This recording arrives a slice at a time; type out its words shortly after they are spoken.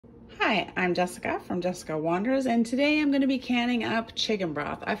Hi, I'm Jessica from Jessica Wanders, and today I'm going to be canning up chicken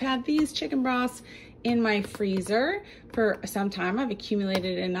broth. I've had these chicken broths in my freezer for some time. I've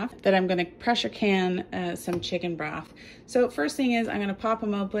accumulated enough that I'm going to pressure can some chicken broth. So first thing is I'm going to pop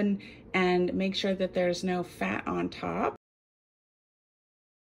them open and make sure that there's no fat on top.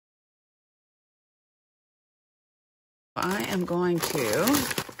 I am going to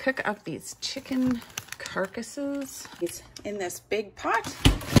cook up these chicken carcasses in this big pot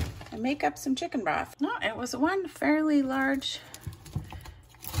and make up some chicken broth. No, it was one fairly large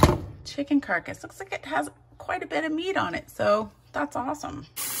chicken carcass. Looks like it has quite a bit of meat on it, so that's awesome.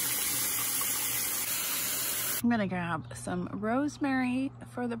 I'm gonna grab some rosemary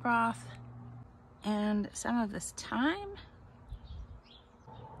for the broth and some of this thyme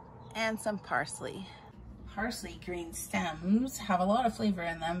and some parsley. Parsley green stems have a lot of flavor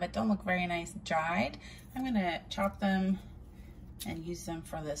in them, but don't look very nice dried. I'm gonna chop them and use them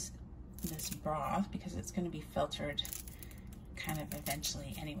for this broth because it's gonna be filtered kind of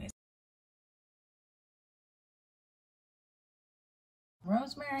eventually anyways.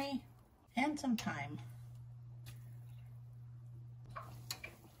 Rosemary and some thyme.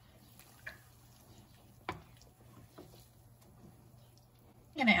 I'm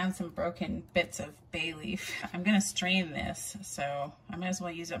gonna add some broken bits of bay leaf. I'm gonna strain this, so I might as well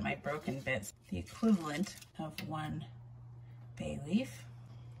use up my broken bits. The equivalent of one bay leaf.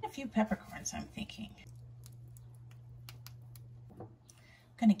 A few peppercorns, I'm thinking. I'm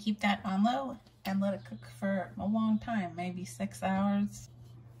gonna keep that on low and let it cook for a long time, maybe 6 hours.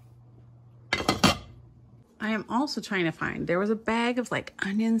 I am also trying to find, there was a bag of like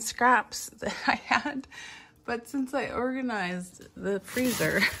onion scraps that I had, but since I organized the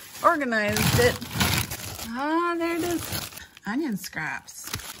freezer, organized it, there it is. Onion scraps.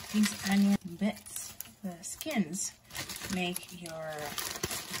 These onion bits, the skins, make your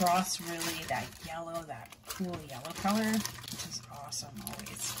broths really that yellow, that cool yellow color, which is awesome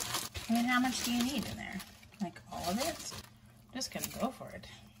always. I mean, how much do you need in there? Like all of it? I'm just gonna go for it.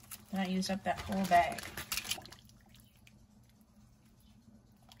 Then I used up that whole bag.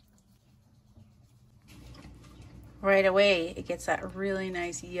 Right away, it gets that really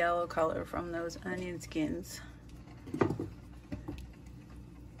nice yellow color from those onion skins.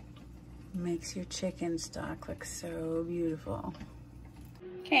 Makes your chicken stock look so beautiful.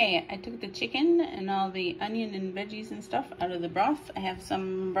 Okay, I took the chicken and all the onion and veggies and stuff out of the broth. I have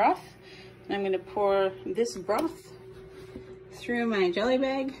some broth, and I'm gonna pour this broth through my jelly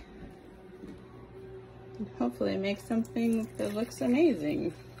bag. And hopefully make something that looks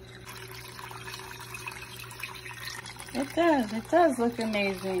amazing. It does look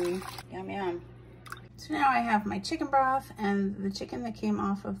amazing. Yum, yum. So now I have my chicken broth and the chicken that came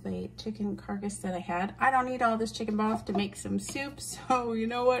off of the chicken carcass that I had. I don't need all this chicken broth to make some soup, so you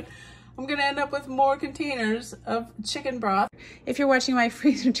know what? I'm gonna end up with more containers of chicken broth. If you're watching my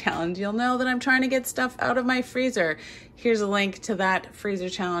freezer challenge, you'll know that I'm trying to get stuff out of my freezer. Here's a link to that freezer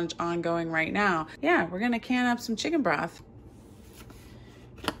challenge ongoing right now. Yeah, we're gonna can up some chicken broth.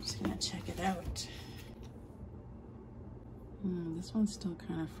 I'm just gonna check it out. This one's still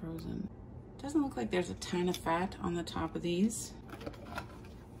kind of frozen. Doesn't look like there's a ton of fat on the top of these.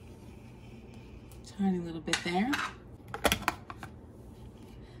 Tiny little bit there.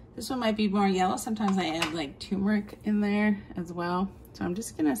 This one might be more yellow. Sometimes I add like turmeric in there as well. So I'm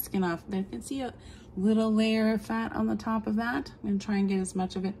just gonna skin off. You can see a little layer of fat on the top of that. I'm gonna try and get as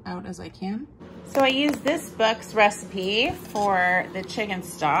much of it out as I can. So I used this book's recipe for the chicken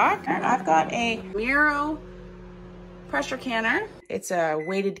stock. And I've got a Miro pressure canner. It's a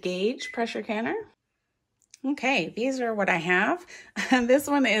weighted gauge pressure canner. Okay, these are what I have. This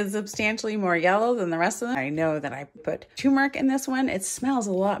one is substantially more yellow than the rest of them. I know that I put turmeric in this one. It smells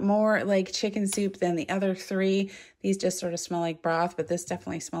a lot more like chicken soup than the other three. These just sort of smell like broth, but this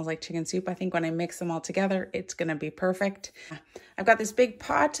definitely smells like chicken soup. I think when I mix them all together, it's gonna be perfect. I've got this big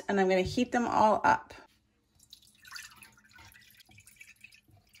pot and I'm gonna heat them all up.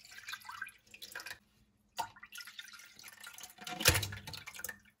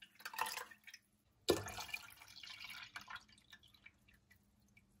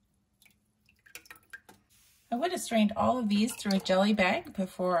 I would have strained all of these through a jelly bag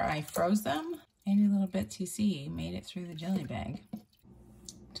before I froze them. Any little bits you see made it through the jelly bag.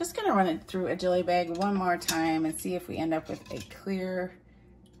 Just gonna run it through a jelly bag one more time and see if we end up with a clearer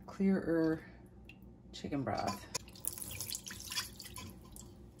chicken broth.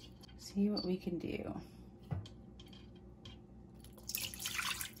 See what we can do.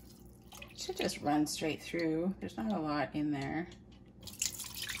 Should just run straight through. There's not a lot in there.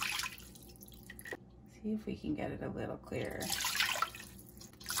 See if we can get it a little clearer.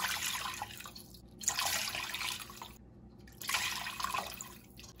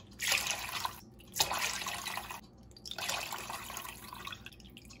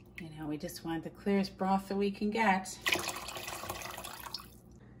 just want the clearest broth that we can get.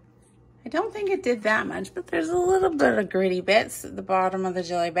 I don't think it did that much, but there's a little bit of gritty bits at the bottom of the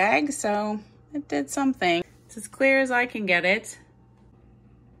jelly bag, so it did something. It's as clear as I can get it.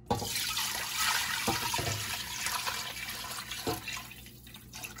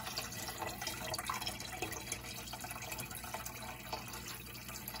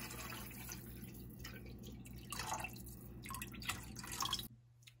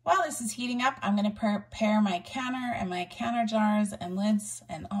 While this is heating up, I'm going to prepare my canner and my canner jars and lids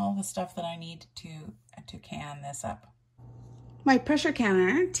and all the stuff that I need to can this up. My pressure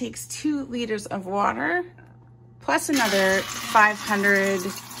canner takes 2 liters of water plus another 500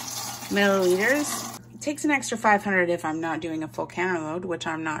 milliliters. It takes an extra 500 if I'm not doing a full canner load, which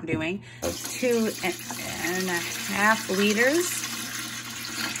I'm not doing. 2.5 liters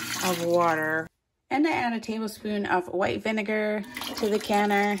of water. And I add a tablespoon of white vinegar to the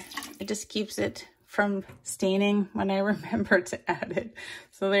canner. It just keeps it from staining when I remember to add it.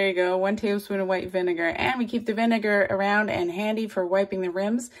 So there you go, 1 tablespoon of white vinegar. And we keep the vinegar around and handy for wiping the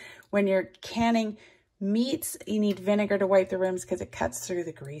rims. When you're canning meats, you need vinegar to wipe the rims because it cuts through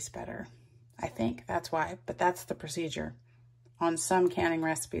the grease better. I think that's why, but that's the procedure. On some canning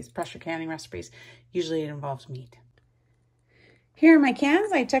recipes, pressure canning recipes, usually it involves meat. Here are my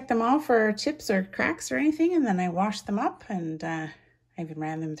cans. I checked them all for chips or cracks or anything, and then I washed them up, and I even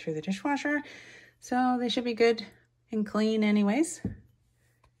ran them through the dishwasher. So they should be good and clean anyways.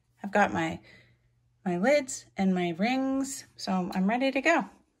 I've got my lids and my rings, so I'm ready to go.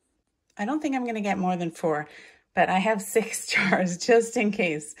 I don't think I'm gonna get more than 4, but I have 6 jars just in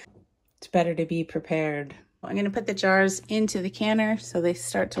case. It's better to be prepared. I'm gonna put the jars into the canner so they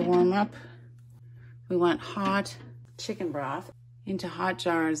start to warm up. We want hot chicken broth into hot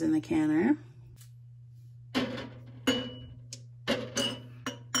jars in the canner.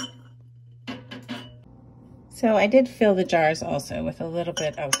 So I did fill the jars also with a little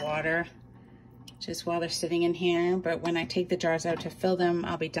bit of water just while they're sitting in here, but when I take the jars out to fill them,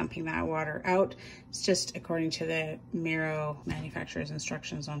 I'll be dumping that water out. It's just according to the Miro manufacturer's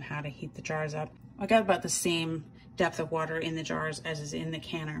instructions on how to heat the jars up. I got about the same depth of water in the jars as is in the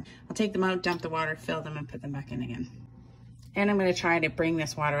canner. I'll take them out, dump the water, fill them, and put them back in again. And I'm going to try to bring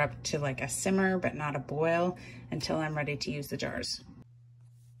this water up to like a simmer, but not a boil, until I'm ready to use the jars.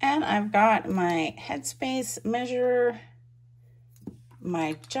 And I've got my headspace measurer,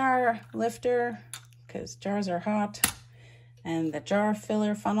 my jar lifter, because jars are hot, and the jar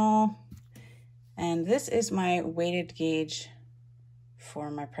filler funnel. And this is my weighted gauge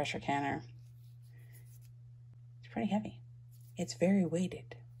for my pressure canner. It's pretty heavy. It's very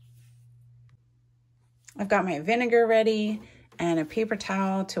weighted. I've got my vinegar ready and a paper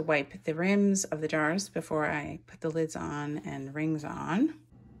towel to wipe the rims of the jars before I put the lids on and rings on.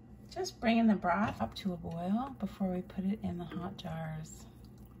 Just bringing the broth up to a boil before we put it in the hot jars.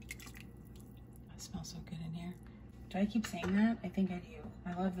 It smells so good in here. Do I keep saying that? I think I do.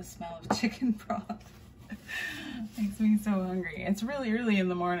 I love the smell of chicken broth. Makes me so hungry. It's really early in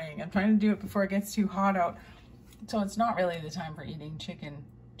the morning. I'm trying to do it before it gets too hot out. So it's not really the time for eating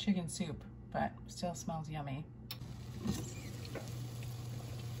chicken soup, but still smells yummy.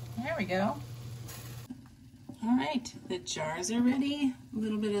 There we go. All right, the jars are ready. A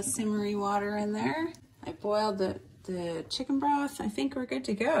little bit of simmery water in there. I boiled the chicken broth. I think we're good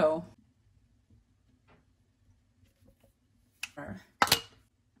to go.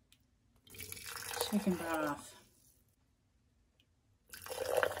 Chicken broth.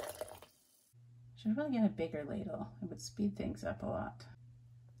 Should really get a bigger ladle. It would speed things up a lot.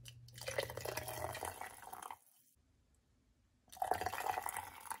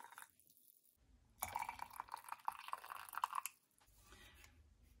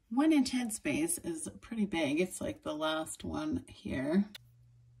 One inch headspace is pretty big. It's like the last one here.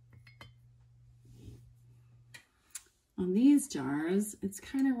 On these jars, it's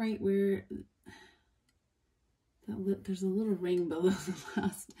kind of right where there's a little ring below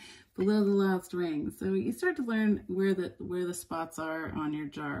the last ring. So you start to learn where the spots are on your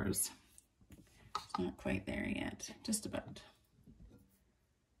jars. Not quite there yet, just about.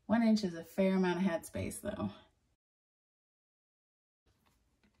 1 inch is a fair amount of headspace though.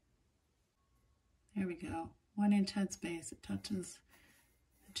 There we go. 1 inch headspace. It touches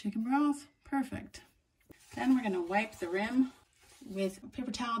the chicken broth. Perfect. Then we're going to wipe the rim with a paper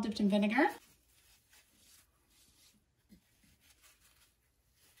towel dipped in vinegar.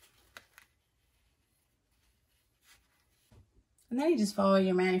 And then you just follow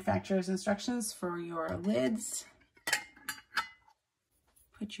your manufacturer's instructions for your lids.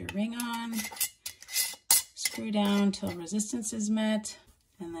 Put your ring on. Screw down till resistance is met.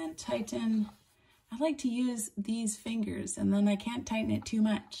 and then tighten. I like to use these fingers, and then I can't tighten it too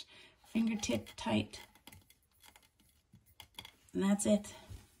much. Fingertip tight. And that's it.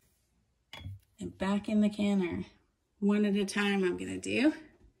 And back in the canner. One at a time I'm gonna do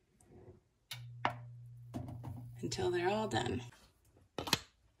until they're all done.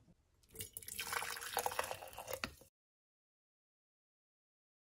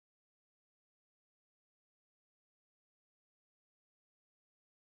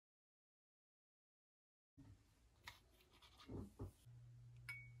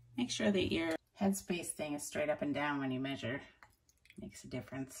 Make sure that your headspace thing is straight up and down when you measure. Makes a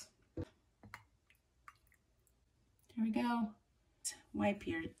difference. There we go. Wipe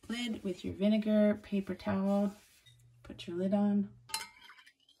your lid with your vinegar paper towel. Put your lid on.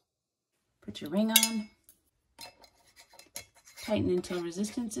 Put your ring on. Tighten until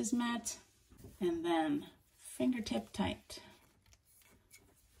resistance is met. And then fingertip tight.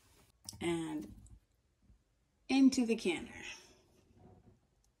 And into the canner.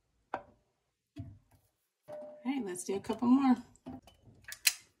 All right, let's do a couple more.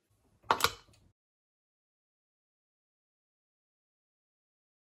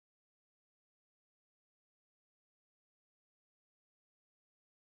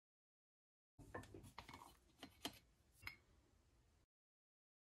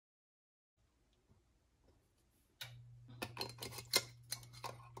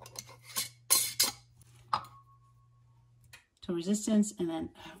 To resistance, and then,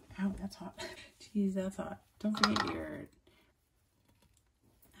 ow, that's hot. Jeez, that's hot. Don't forget your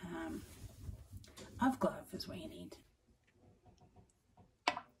off glove is what you need.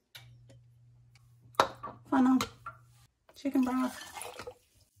 Funnel, chicken broth.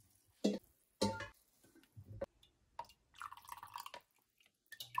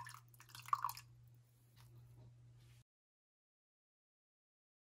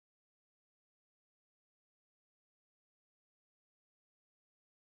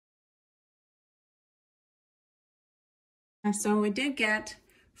 So we did get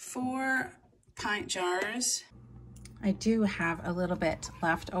 4 pint jars. I do have a little bit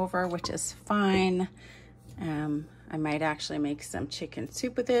left over, which is fine. I might actually make some chicken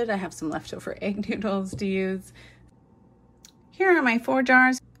soup with it. I have some leftover egg noodles to use. Here are my 4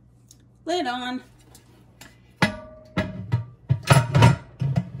 jars. Lid on.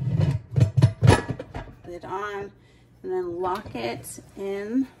 Lid on, and then lock it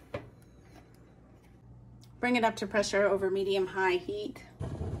in. Bring it up to pressure over medium-high heat.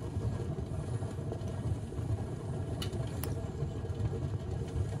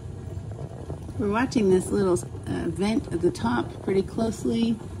 We're watching this little vent at the top pretty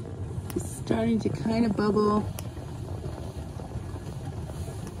closely. It's starting to kind of bubble.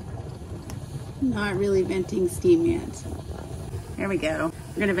 Not really venting steam yet. There we go.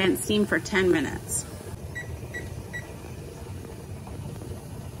 We're gonna vent steam for 10 minutes.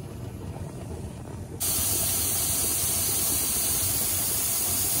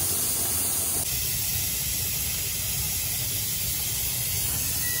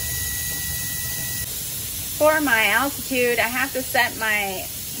 For my altitude, I have to set my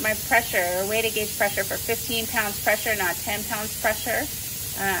pressure, weighted gauge pressure, for 15 pounds pressure, not 10 pounds pressure.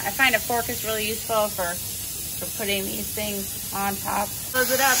 I find a fork is really useful for putting these things on top. Close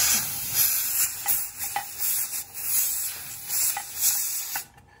it up.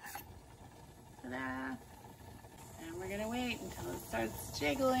 Ta-da! And we're gonna wait until it starts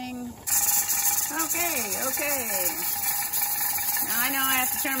jiggling. Okay. Now I know I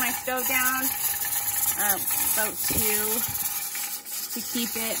have to turn my stove down about 2 to keep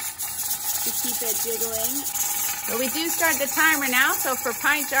it jiggling. But we do start the timer now, so for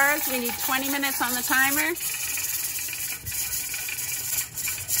pint jars we need 20 minutes on the timer.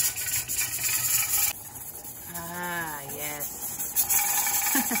 Ah, yes.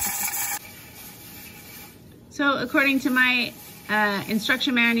 So according to my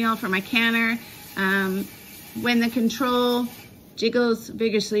instruction manual for my canner, when the control jiggles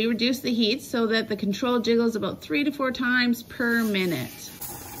vigorously, reduce the heat so that the control jiggles about 3 to 4 times per minute.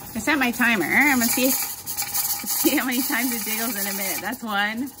 I set my timer. I'm gonna see how many times it jiggles in a minute. That's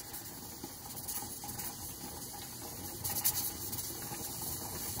 1.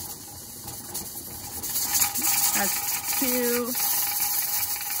 That's 2.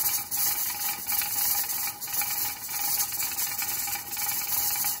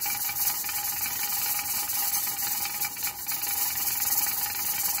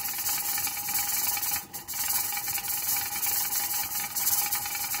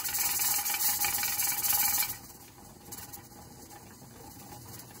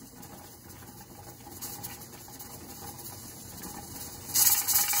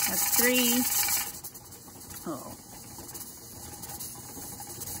 3. Oh.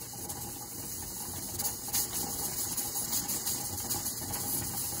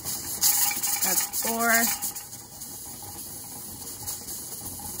 That's 4.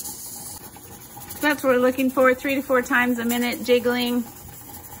 So that's what we're looking for, 3 to 4 times a minute jiggling.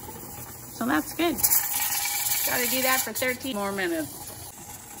 So that's good. Got to do that for 13 more minutes.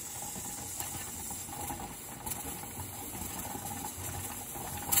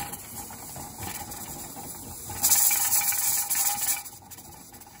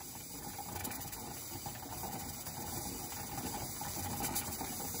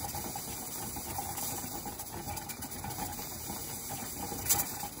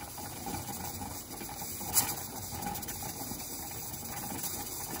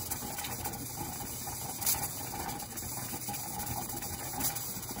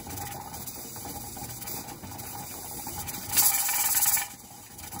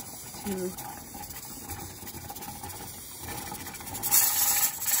 Two.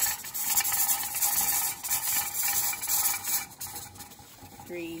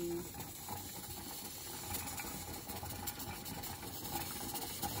 3.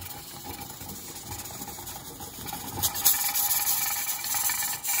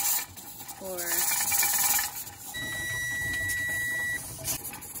 4.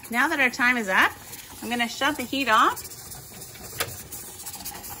 Now that our time is up, I'm going to shut the heat off.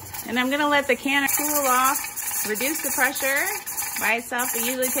 And I'm gonna let the canner cool off, reduce the pressure by itself. It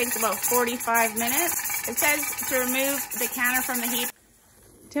usually takes about 45 minutes. It says to remove the canner from the heat.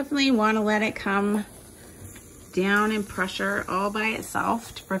 Definitely wanna let it come down in pressure all by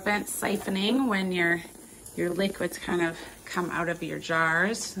itself to prevent siphoning when your liquids kind of come out of your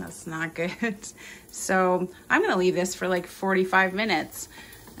jars. That's not good. So I'm gonna leave this for like 45 minutes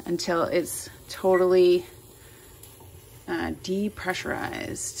until it's totally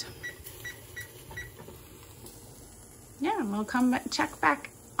depressurized. Yeah, and we'll come back, check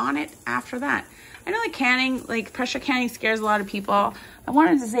back on it after that. I know like canning, like pressure canning scares a lot of people. I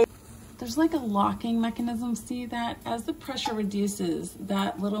wanted to say there's like a locking mechanism. See that as the pressure reduces,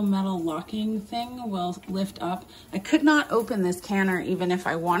 that little metal locking thing will lift up. I could not open this canner even if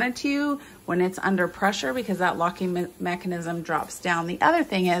I wanted to when it's under pressure because that locking mechanism drops down. The other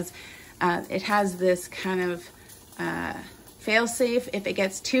thing is it has this kind of fail-safe. If it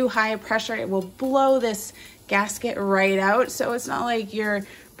gets too high pressure, it will blow this gasket right out. So it's not like your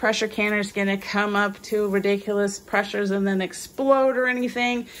pressure canner is going to come up to ridiculous pressures and then explode or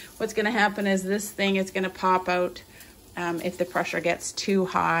anything. What's going to happen is this thing is going to pop out if the pressure gets too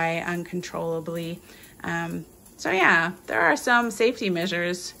high uncontrollably. So yeah, there are some safety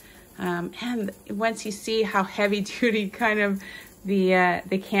measures. And once you see how heavy duty kind of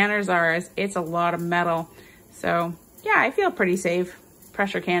the canners are, it's a lot of metal. So yeah, I feel pretty safe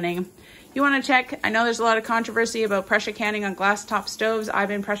pressure canning. You want to check, I know there's a lot of controversy about pressure canning on glass top stoves. I've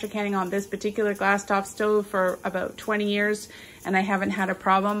been pressure canning on this particular glass top stove for about 20 years and I haven't had a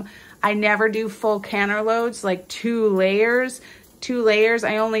problem. I never do full canner loads, like 2 layers. 2 layers,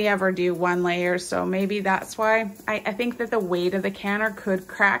 I only ever do 1 layer, so maybe that's why. I think that the weight of the canner could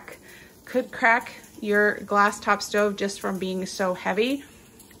crack your glass top stove just from being so heavy,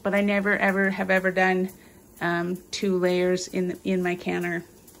 but I never have ever done 2 layers in my canner.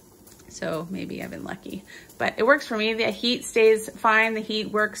 So maybe I've been lucky, but it works for me. The heat stays fine. The heat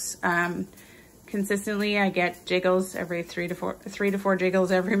works consistently. I get jiggles every 3 to 4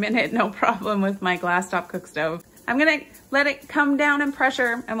 jiggles every minute. No problem with my glass top cook stove. I'm gonna let it come down in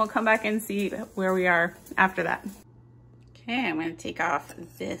pressure and we'll come back and see where we are after that. Okay, I'm gonna take off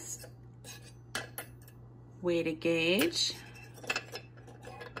this weighted gauge.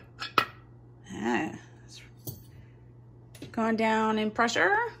 It's going down in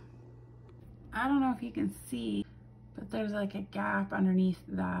pressure. I don't know if you can see, but there's like a gap underneath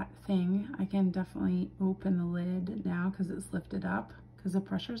that thing. I can definitely open the lid now because it's lifted up because the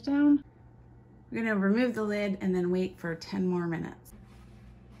pressure's down. We're gonna remove the lid and then wait for 10 more minutes.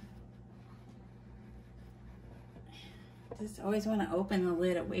 Just always want to open the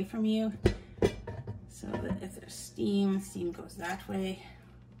lid away from you so that if there's steam goes that way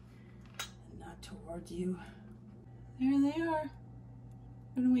and not towards you. There they are.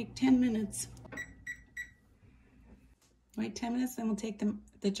 I'm gonna wait 10 minutes. Wait 10 minutes, then we'll take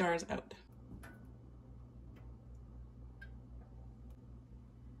the jars out.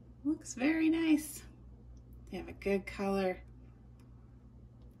 Looks very nice. They have a good color.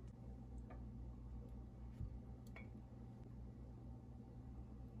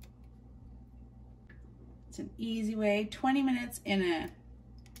 It's an easy way, 20 minutes in a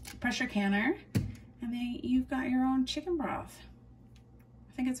pressure canner, and then you've got your own chicken broth.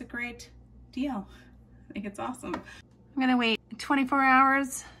 I think it's a great deal. I think it's awesome. I'm gonna wait 24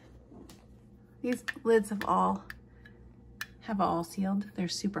 hours. These lids have all sealed. They're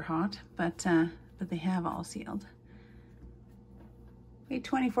super hot, but they have all sealed. Wait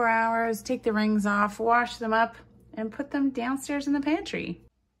 24 hours, take the rings off, wash them up, and put them downstairs in the pantry.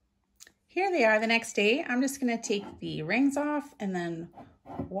 Here they are the next day. I'm just gonna take the rings off and then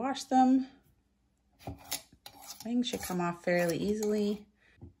wash them. Rings should come off fairly easily.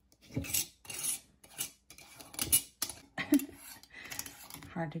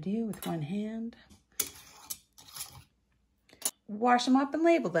 Hard to do with one hand. Wash them up and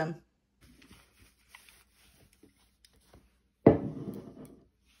label them.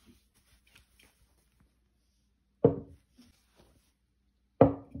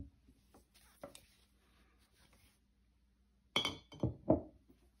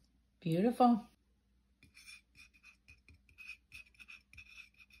 Beautiful.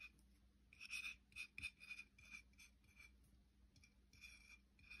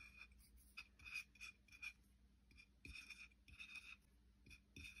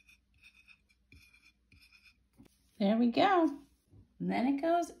 There we go. And then it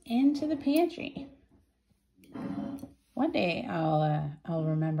goes into the pantry. One day I'll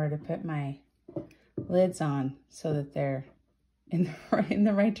remember to put my lids on so that they're in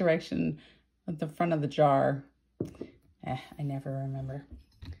the right direction at the front of the jar. I never remember.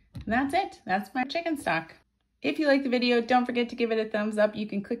 And that's it. That's my chicken stock. If you like the video, don't forget to give it a thumbs up. You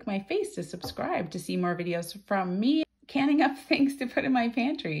can click my face to subscribe to see more videos from me canning up things to put in my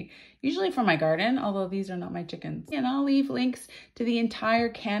pantry, usually for my garden, although these are not my chickens. And I'll leave links to the entire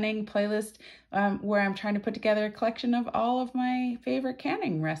canning playlist where I'm trying to put together a collection of all of my favorite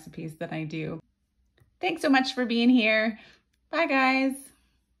canning recipes that I do. Thanks so much for being here. Bye, guys.